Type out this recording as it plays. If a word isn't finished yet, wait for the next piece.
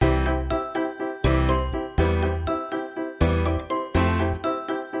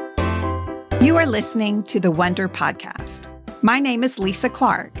You are listening to the Wonder Podcast. My name is Lisa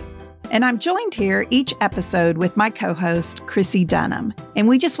Clark, and I'm joined here each episode with my co-host, Chrissie Dunham, and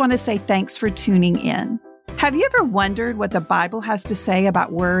we just want to say thanks for tuning in. Have you ever wondered what the Bible has to say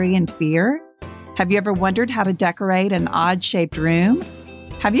about worry and fear? Have you ever wondered how to decorate an odd-shaped room?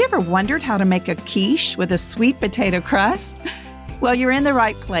 Have you ever wondered how to make a quiche with a sweet potato crust? Well, you're in the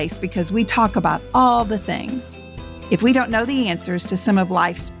right place because we talk about all the things. If we don't know the answers to some of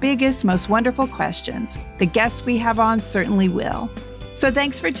life's biggest, most wonderful questions, the guests we have on certainly will. So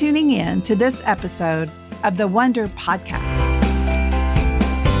thanks for tuning in to this episode of the Wonder Podcast.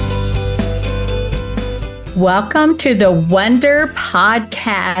 Welcome to the Wonder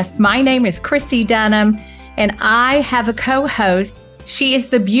Podcast. My name is Chrissie Dunham, and I have a co-host. She is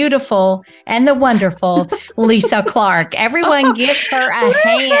the beautiful and the wonderful Lisa Clark. Everyone give her a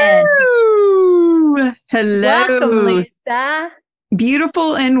hand. Hello. Welcome, Lisa.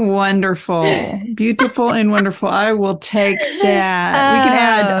 Beautiful and wonderful. Beautiful and wonderful. I will take that. We can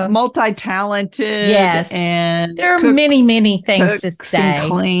add multi-talented. Yes. And there are many things to say.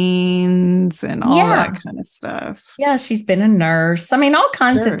 And cleans and all that kind of stuff. Yeah, she's been a nurse. I mean, all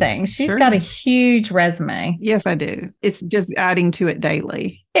kinds of things. She's got a huge resume. Yes, I do. It's just adding to it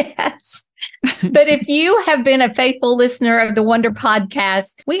daily. Yes. But if you have been a faithful listener of the Wonder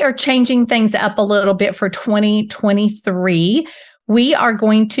Podcast, we are changing things up a little bit for 2023. We are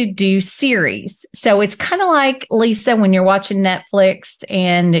going to do series. So it's kind of like, Lisa, when you're watching Netflix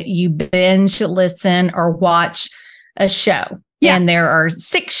and you binge listen or watch a show. Yeah. And there are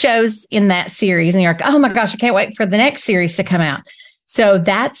 6 shows in that series. And you're like, oh my gosh, I can't wait for the next series to come out. So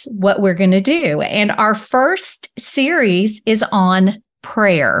that's what we're going to do. And our first series is on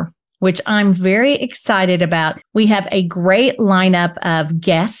prayer, which I'm very excited about. We have a great lineup of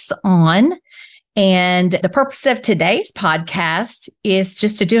guests on. And the purpose of today's podcast is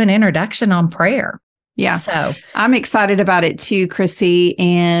just to do an introduction on prayer. Yeah. So I'm excited about it too, Chrissie.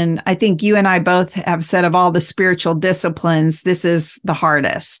 And I think you and I both have said of all the spiritual disciplines, this is the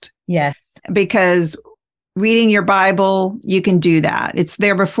hardest. Yes. Because reading your Bible, you can do that. It's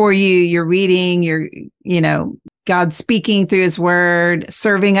there before you. You're reading, God speaking through his word,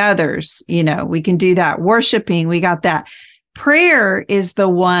 serving others. We can do that. Worshiping, we got that. Prayer is the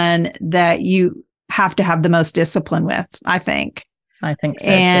one that you have to have the most discipline with, I think. I think so.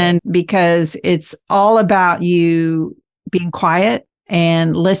 And because it's all about you being quiet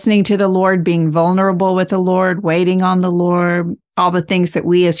and listening to the Lord, being vulnerable with the Lord, waiting on the Lord, all the things that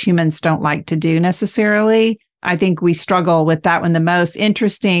we as humans don't like to do necessarily. I think we struggle with that one the most.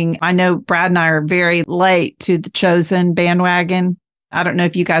 Interesting. I know Brad and I are very late to the Chosen bandwagon. I don't know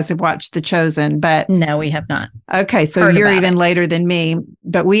if you guys have watched The Chosen, but... No, we have not. Okay, so you're even later than me,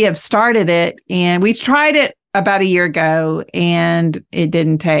 but we have started it and we tried it about a year ago and it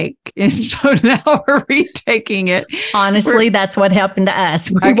didn't take. And so now we're retaking it. Honestly, that's what happened to us.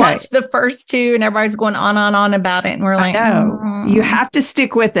 We watched the first 2 and everybody's going on about it. And we're like, no, you have to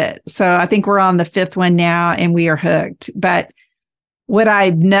stick with it. So I think we're on the 5th one now and we are hooked. But what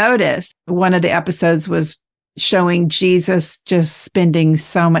I've noticed, one of the episodes was showing Jesus just spending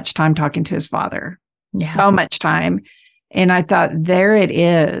so much time talking to his Father, so much time. And I thought, there it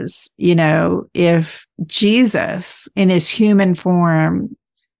is. If Jesus in his human form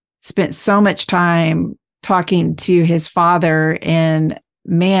spent so much time talking to his Father, and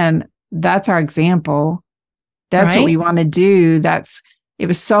man, that's our example. That's what we want to do. It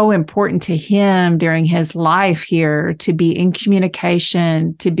was so important to him during his life here to be in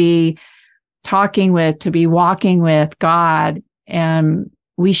communication, to be talking with, to be walking with God. And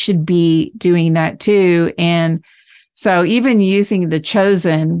we should be doing that too. And so even using The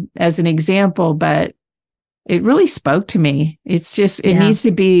Chosen as an example, but it really spoke to me. It's just, it needs to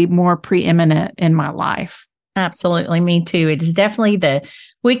be more preeminent in my life. Absolutely. Me too. It is definitely the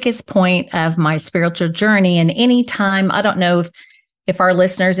weakest point of my spiritual journey. And anytime, I don't know if our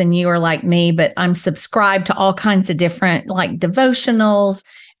listeners and you are like me, but I'm subscribed to all kinds of different like devotionals.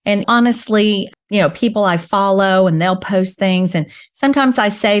 And honestly, people I follow and they'll post things. And sometimes I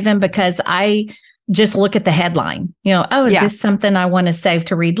save them because I just look at the headline, is this something I want to save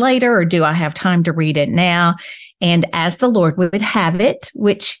to read later? Or do I have time to read it now? And as the Lord would have it,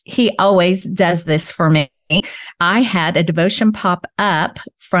 which he always does this for me, I had a devotion pop up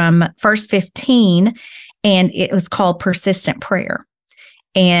from First 15, and it was called Persistent Prayer.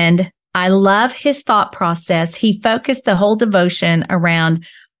 And I love his thought process. He focused the whole devotion around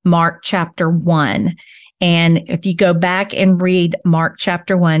Mark chapter 1. And if you go back and read Mark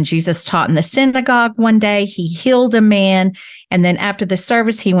chapter 1, Jesus taught in the synagogue one day. He healed a man. And then after the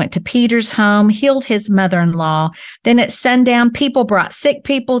service, he went to Peter's home, healed his mother-in-law. Then at sundown, people brought sick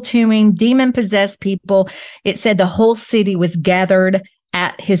people to him, demon-possessed people. It said the whole city was gathered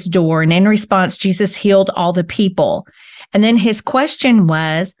at his door. And in response, Jesus healed all the people. And then his question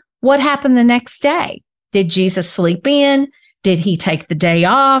was, what happened the next day? Did Jesus sleep in? Did he take the day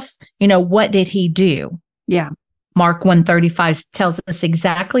off? What did he do? Yeah. Mark 1:35 tells us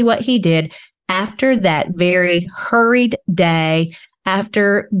exactly what he did after that very hurried day,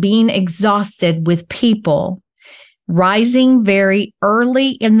 after being exhausted with people. Rising very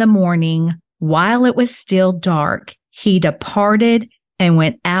early in the morning, while it was still dark, he departed and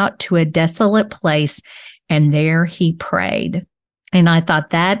went out to a desolate place, and there he prayed. And I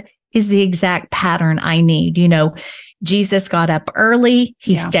thought that is the exact pattern I need. Jesus got up early.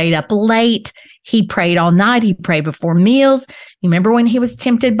 He stayed up late. He prayed all night. He prayed before meals. You remember when he was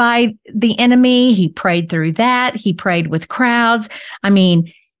tempted by the enemy? He prayed through that. He prayed with crowds. I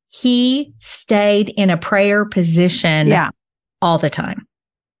mean, he stayed in a prayer position all the time.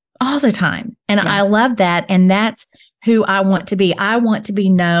 All the time. And I love that. And that's who I want to be. I want to be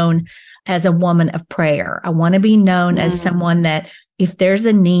known as a woman of prayer. I want to be known as someone that if there's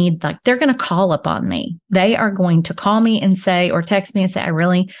a need, like they're going to call upon me. They are going to call me and say, or text me and say, I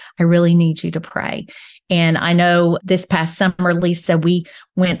really need you to pray. And I know this past summer, Lisa, we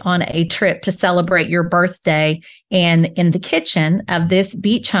went on a trip to celebrate your birthday. And in the kitchen of this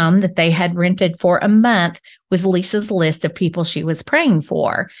beach home that they had rented for a month was Lisa's list of people she was praying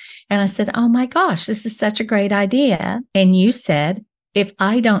for. And I said, oh my gosh, this is such a great idea. And you said, if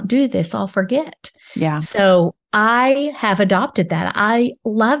I don't do this, I'll forget. Yeah. So I have adopted that. I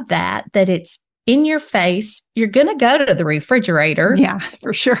love that it's in your face. You're going to go to the refrigerator. Yeah,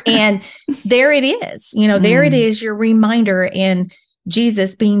 for sure. And there it is. There it is, your reminder. And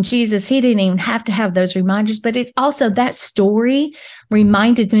Jesus being Jesus, he didn't even have to have those reminders. But it's also that story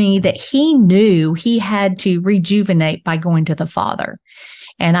reminded me that he knew he had to rejuvenate by going to the Father.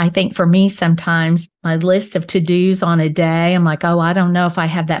 And I think for me, sometimes my list of to-dos on a day, I'm like, oh, I don't know if I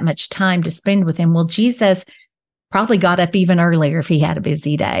have that much time to spend with him. Well, Jesus probably got up even earlier if he had a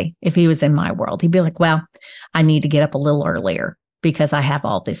busy day. If he was in my world, he'd be like, well, I need to get up a little earlier because I have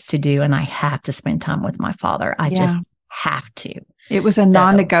all this to do and I have to spend time with my Father. I just have to. It was a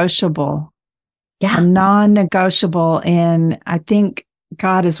non-negotiable. Yeah. A non-negotiable. And I think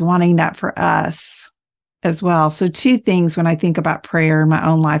God is wanting that for us as well. So two things when I think about prayer in my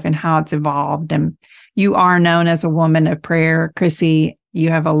own life and how it's evolved. And you are known as a woman of prayer, Chrissie. You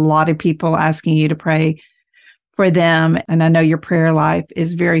have a lot of people asking you to pray for them. And I know your prayer life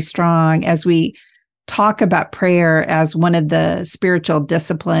is very strong. As we talk about prayer as one of the spiritual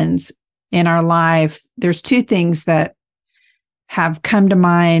disciplines in our life, there's two things that have come to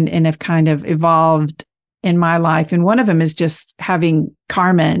mind and have kind of evolved in my life. And one of them is just having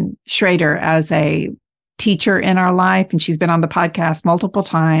Carmen Schrader as a teacher in our life. And she's been on the podcast multiple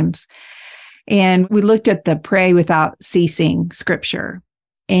times. And we looked at the pray without ceasing scripture.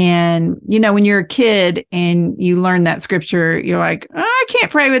 And, when you're a kid and you learn that scripture, you're like, oh, I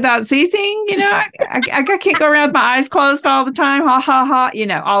can't pray without ceasing. I can't go around with my eyes closed all the time. Ha, ha,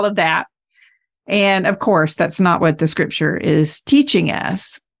 ha, all of that. And of course, that's not what the scripture is teaching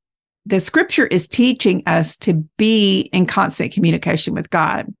us. The scripture is teaching us to be in constant communication with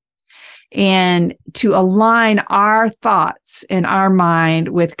God and to align our thoughts and our mind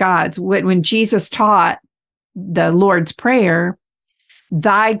with God's. When Jesus taught the Lord's Prayer,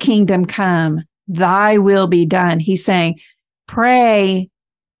 thy kingdom come, thy will be done. He's saying, pray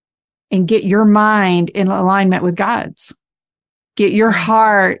and get your mind in alignment with God's. Get your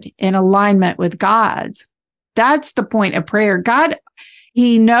heart in alignment with God's. That's the point of prayer. God,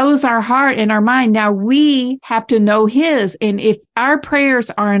 he knows our heart and our mind. Now we have to know his. And if our prayers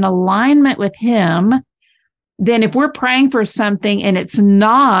are in alignment with him, then if we're praying for something and it's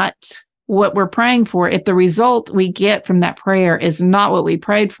not what we're praying for, if the result we get from that prayer is not what we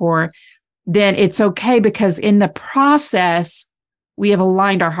prayed for, then it's okay, because in the process, we have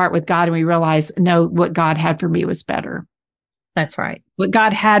aligned our heart with God and we realize, no, what God had for me was better. That's right. What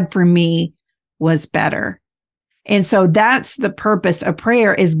God had for me was better. And so that's the purpose of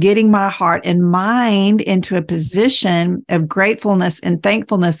prayer, is getting my heart and mind into a position of gratefulness and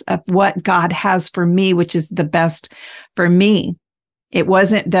thankfulness of what God has for me, which is the best for me. It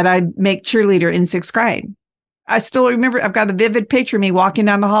wasn't that I make cheerleader in 6th grade. I still remember, I've got a vivid picture of me walking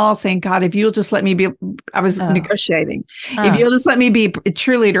down the hall saying, God, if you'll just let me be, I was negotiating. If you'll just let me be a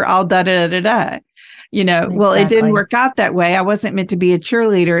cheerleader, I'll da-da-da-da-da. Well, it didn't work out that way. I wasn't meant to be a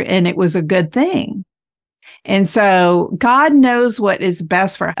cheerleader, and it was a good thing. And so God knows what is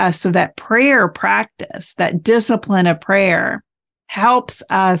best for us. So that prayer practice, that discipline of prayer helps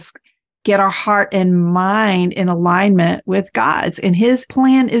us get our heart and mind in alignment with God's. And his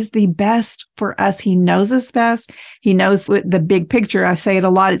plan is the best for us. He knows us best. He knows the big picture. I say it a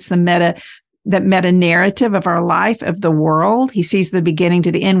lot. It's the meta narrative of our life, of the world. He sees the beginning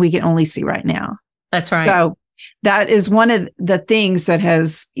to the end. We can only see right now. That's right. So that is one of the things that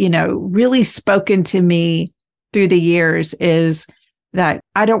has, really spoken to me through the years, is that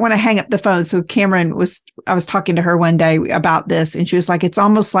I don't want to hang up the phone. So I was talking to her one day about this, and she was like, it's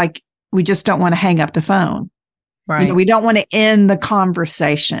almost like we just don't want to hang up the phone. Right. We don't want to end the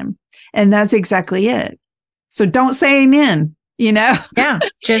conversation. And that's exactly it. So don't say amen, Yeah.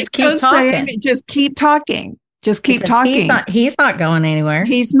 Just keep talking. Just keep talking. Just keep talking. He's not going anywhere.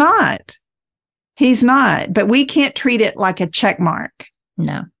 He's not. But we can't treat it like a check mark.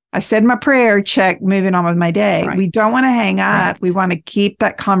 No. I said my prayer, check, moving on with my day. Right. We don't want to hang up. Right. We want to keep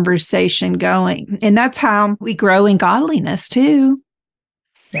that conversation going. And that's how we grow in godliness too.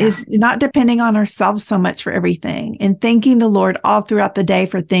 Yeah. Is not depending on ourselves so much for everything, and thanking the Lord all throughout the day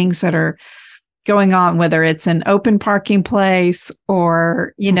for things that are going on, whether it's an open parking place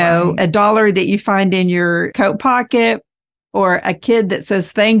or, right. $1 that you find in your coat pocket, or a kid that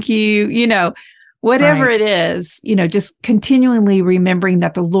says thank you, whatever right. it is, just continually remembering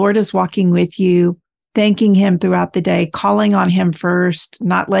that the Lord is walking with you, thanking him throughout the day, calling on him first,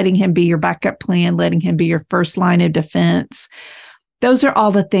 not letting him be your backup plan, letting him be your first line of defense. Those are all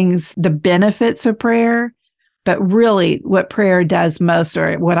the things, the benefits of prayer. But really what prayer does most,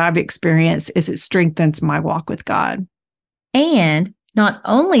 or what I've experienced, is it strengthens my walk with God. And not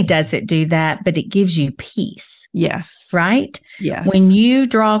only does it do that, but it gives you peace. Yes. Right? Yes. When you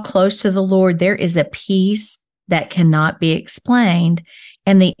draw close to the Lord, there is a peace that cannot be explained.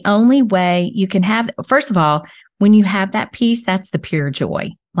 And the only way you can have, first of all, when you have that peace, that's the pure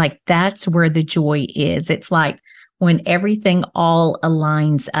joy. Like that's where the joy is. It's like when everything all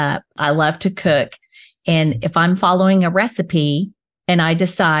aligns up. I love to cook. And if I'm following a recipe and I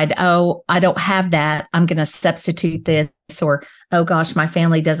decide, oh, I don't have that, I'm going to substitute this, or, oh gosh, my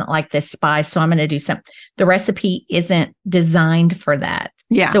family doesn't like this spice, so I'm going to do something. The recipe isn't designed for that.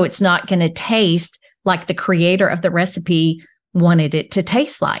 Yeah. So it's not going to taste like the creator of the recipe wanted it to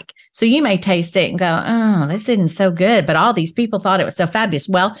taste like. So you may taste it and go, oh, this isn't so good, but all these people thought it was so fabulous.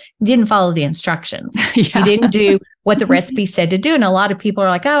 Well, you didn't follow the instructions. Yeah. You didn't do what the recipe said to do. And a lot of people are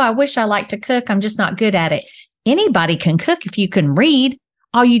like, oh, I wish I liked to cook. I'm just not good at it. Anybody can cook if you can read.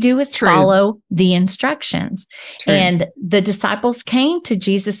 All you do is follow the instructions. True. And the disciples came to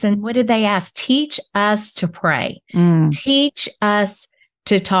Jesus, and what did they ask? Teach us to pray. Teach us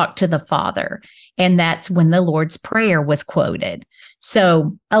to talk to the Father. And that's when the Lord's Prayer was quoted.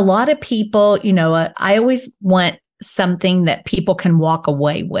 So a lot of people, I always want something that people can walk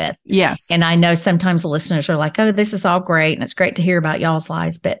away with. Yes. And I know sometimes the listeners are like, oh, this is all great, and it's great to hear about y'all's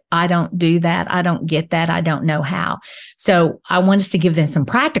lives, but I don't do that. I don't get that. I don't know how. So I want us to give them some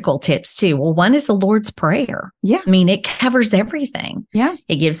practical tips too. Well, one is the Lord's Prayer. Yeah. I mean, it covers everything. Yeah.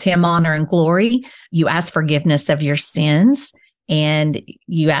 It gives him honor and glory. You ask forgiveness of your sins. And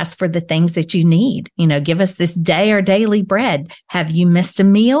you ask for the things that you need. Give us this day our daily bread. Have you missed a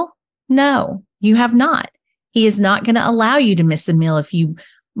meal? No, you have not. He is not going to allow you to miss a meal if you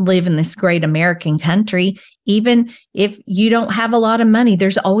live in this great American country. Even if you don't have a lot of money,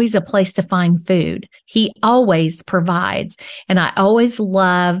 there's always a place to find food. He always provides. And I always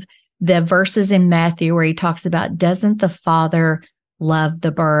love the verses in Matthew where he talks about, doesn't the Father love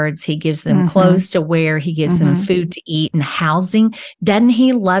the birds? He gives them clothes to wear. He gives them food to eat and housing. Doesn't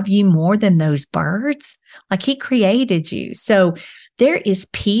he love you more than those birds? Like he created you. So there is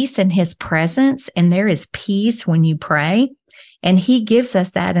peace in his presence, and there is peace when you pray. And he gives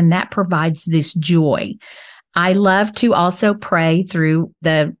us that, and that provides this joy. I love to also pray through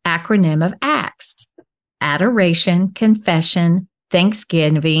the acronym of ACTS: adoration, confession,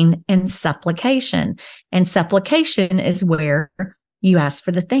 thanksgiving, and supplication. And supplication is where you ask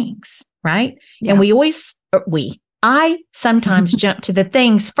for the things, right? Yeah. And I sometimes jump to the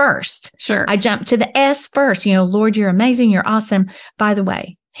things first. Sure. I jump to the S first. Lord, you're amazing. You're awesome. By the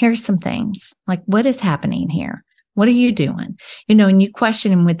way, here's some things. Like, what is happening here? What are you doing? And you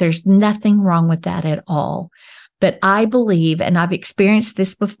question him there's nothing wrong with that at all. But I believe, and I've experienced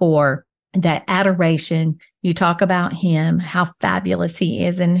this before, that adoration, you talk about him, how fabulous he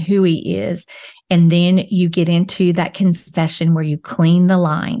is and who he is. And then you get into that confession where you clean the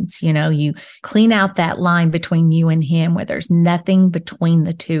lines, you clean out that line between you and him where there's nothing between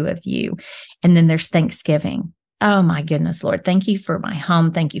the two of you. And then there's thanksgiving. Oh my goodness, Lord, thank you for my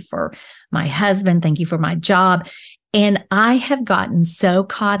home. Thank you for my husband. Thank you for my job. And I have gotten so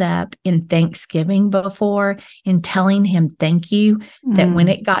caught up in Thanksgiving before in telling him thank you that when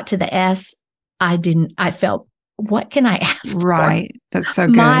it got to the S, I felt, what can I ask for? Right. That's so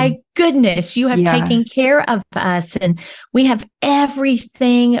good. My goodness, you have taken care of us and we have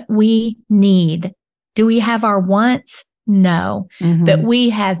everything we need. Do we have our wants? No, but we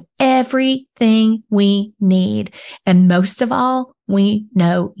have everything we need. And most of all, we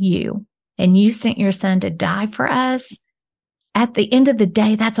know you. And you sent your son to die for us. At the end of the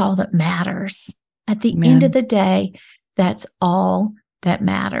day, that's all that matters. At the end of the day, that's all that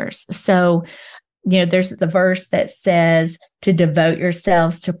matters. So, there's the verse that says to devote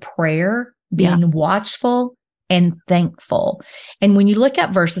yourselves to prayer, being watchful and thankful. And when you look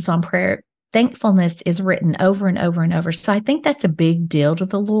at verses on prayer, thankfulness is written over and over and over. So I think that's a big deal to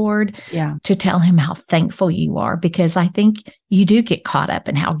the Lord to tell him how thankful you are, because I think you do get caught up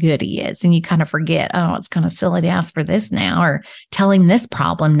in how good he is and you kind of forget, oh, it's kind of silly to ask for this now or tell him this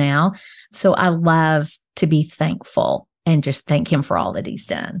problem now. So I love to be thankful and just thank him for all that he's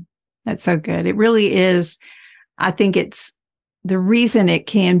done. That's so good. It really is. I think it's the reason it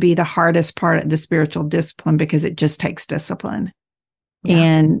can be the hardest part of the spiritual discipline because it just takes discipline. Yeah.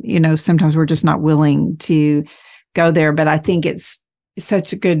 And, sometimes we're just not willing to go there. But I think it's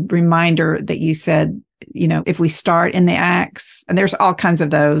such a good reminder that you said, if we start in the Acts, and there's all kinds of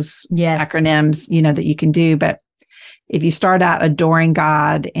those acronyms, that you can do. But if you start out adoring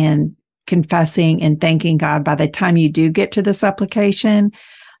God and confessing and thanking God, by the time you do get to the supplication,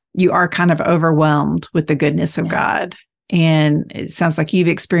 you are kind of overwhelmed with the goodness of God. And it sounds like you've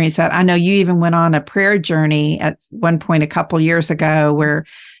experienced that. I know you even went on a prayer journey at one point a couple years ago where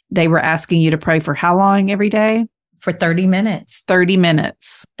they were asking you to pray for how long every day? For 30 minutes. 30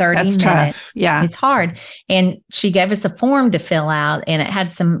 minutes. 30 That's minutes. Tough. Yeah. It's hard. And she gave us a form to fill out and it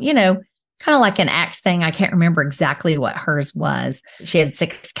had some, kind of like an Acts thing. I can't remember exactly what hers was. She had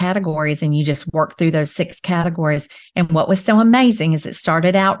 6 categories and you just work through those 6 categories. And what was so amazing is it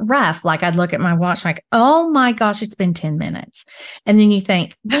started out rough. Like I'd look at my watch like, oh my gosh, it's been 10 minutes. And then you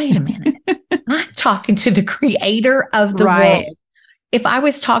think, wait a minute, I'm talking to the creator of the world. If I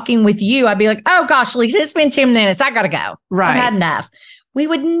was talking with you, I'd be like, oh gosh, Lisa, it's been 10 minutes. I got to go. I've had enough. We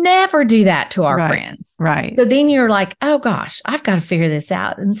would never do that to our friends. Right. So then you're like, oh gosh, I've got to figure this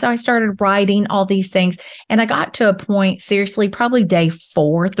out. And so I started writing all these things. And I got to a point, seriously, probably day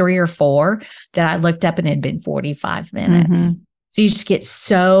 3 or 4, that I looked up and it had been 45 minutes. So you just get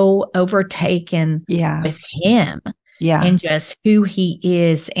so overtaken with him and just who he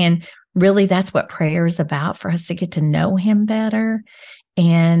is. And really, that's what prayer is about, for us to get to know him better.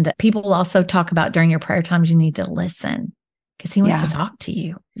 And people also talk about during your prayer times, you need to listen. Because he wants to talk to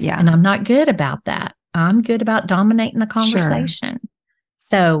you. Yeah. And I'm not good about that. I'm good about dominating the conversation. Sure.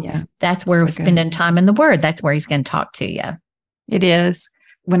 So that's where we're spending time in the Word. That's where he's going to talk to you. It is.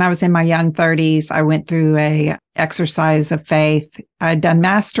 When I was in my young 30s, I went through a exercise of faith. I'd done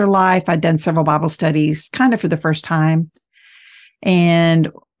Master Life. I'd done several Bible studies kind of for the first time.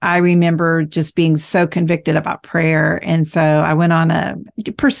 And I remember just being so convicted about prayer. And so I went on a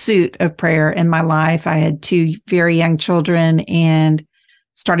pursuit of prayer in my life. I had 2 very young children and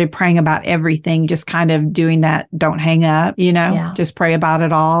started praying about everything, just kind of doing that, don't hang up, just pray about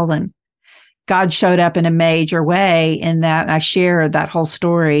it all. And God showed up in a major way in that. I share that whole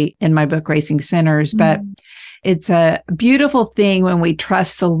story in my book, Raising Sinners. But it's a beautiful thing when we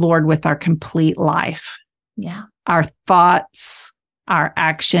trust the Lord with our complete life. Yeah. Our thoughts, our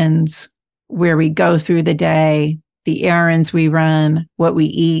actions, where we go through the day, the errands we run, what we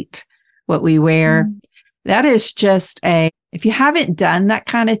eat, what we wear. That is just if you haven't done that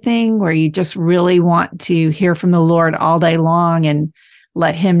kind of thing where you just really want to hear from the Lord all day long and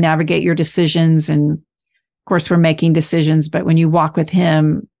let him navigate your decisions. And of course, we're making decisions, but when you walk with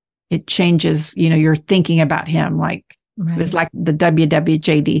him, it changes, you're thinking about him. Like it was like the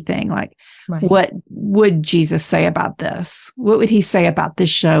WWJD thing, like, what would Jesus say about this? What would he say about this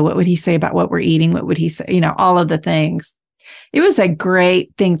show? What would he say about what we're eating? What would he say? All of the things. It was a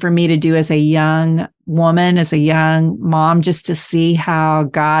great thing for me to do as a young woman, as a young mom, just to see how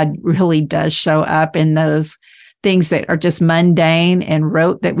God really does show up in those things that are just mundane and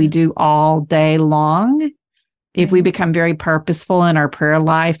rote that we do all day long. If we become very purposeful in our prayer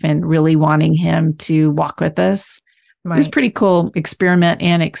life and really wanting him to walk with us. It was a pretty cool experiment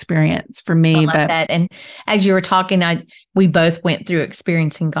and experience for me. I love that. And as you were talking, we both went through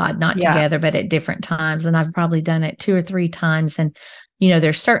experiencing God, not together, but at different times. And I've probably done it 2 or 3 times. And,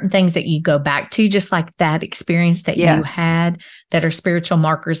 there's certain things that you go back to, just like that experience that you had, that are spiritual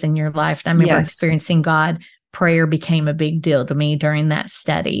markers in your life. And I remember experiencing God prayer became a big deal to me during that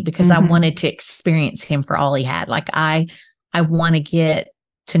study because I wanted to experience him for all he had. Like I want to get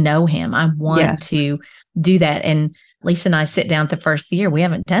to know him. I want to do that. And Lisa and I sit down at the first of the year. We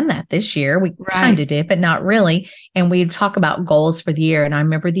haven't done that this year. We kind of did, but not really. And we talk about goals for the year. And I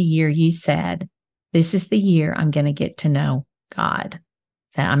remember the year you said, this is the year I'm going to get to know God,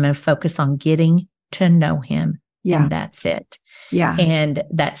 that I'm going to focus on getting to know him. Yeah. And that's it. Yeah. And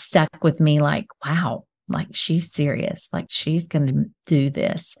that stuck with me like, wow, like she's serious. Like she's going to do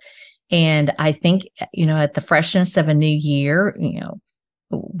this. And I think, at the freshness of a new year,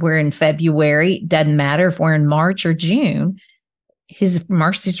 we're in February. Doesn't matter if we're in March or June. His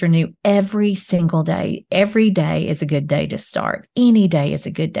mercies renew every single day. Every day is a good day to start. Any day is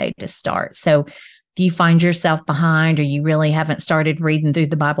a good day to start. So if you find yourself behind or you really haven't started reading through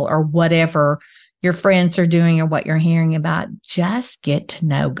the Bible or whatever your friends are doing or what you're hearing about, just get to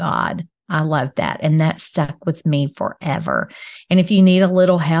know God. I love that. And that stuck with me forever. And if you need a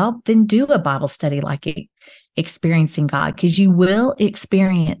little help, then do a Bible study like Experiencing God, because you will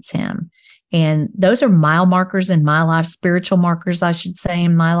experience him. And those are mile markers in my life, spiritual markers, I should say,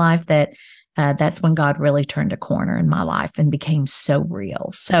 in my life, that's when God really turned a corner in my life and became so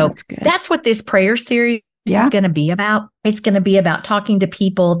real. So that's what this prayer series is going to be about. It's going to be about talking to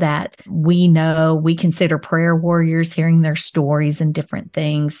people that we know, we consider prayer warriors, hearing their stories and different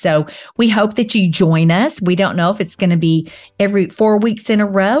things. So we hope that you join us. We don't know if it's going to be every 4 weeks in a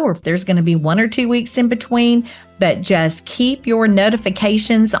row or if there's going to be 1 or 2 weeks in between, but just keep your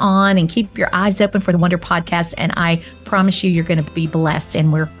notifications on and keep your eyes open for the Wonder Podcast. And I promise you're going to be blessed.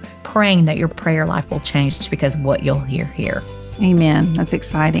 And we're praying that your prayer life will change because of what you'll hear here. Amen. That's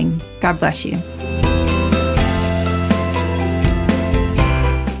exciting. God bless you.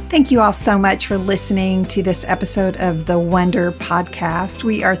 Thank you all so much for listening to this episode of the Wonder Podcast.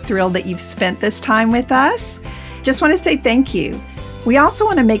 We are thrilled that you've spent this time with us. Just want to say thank you. We also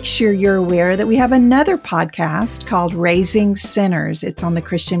want to make sure you're aware that we have another podcast called Raising Sinners. It's on the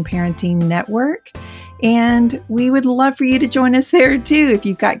Christian Parenting Network. And we would love for you to join us there too. If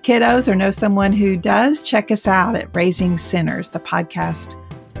you've got kiddos or know someone who does, check us out at Raising Sinners, the podcast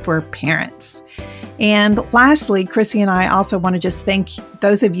for parents. And lastly, Chrissie and I also want to just thank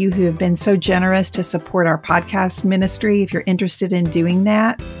those of you who have been so generous to support our podcast ministry. If you're interested in doing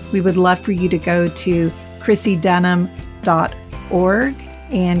that, we would love for you to go to chrissiedunham.org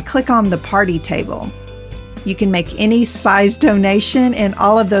and click on the party table. You can make any size donation, and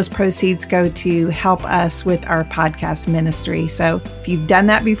all of those proceeds go to help us with our podcast ministry. So if you've done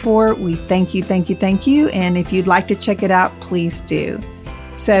that before, we thank you, thank you, thank you. And if you'd like to check it out, please do.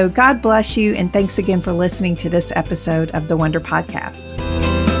 So God bless you, and thanks again for listening to this episode of the Wonder Podcast.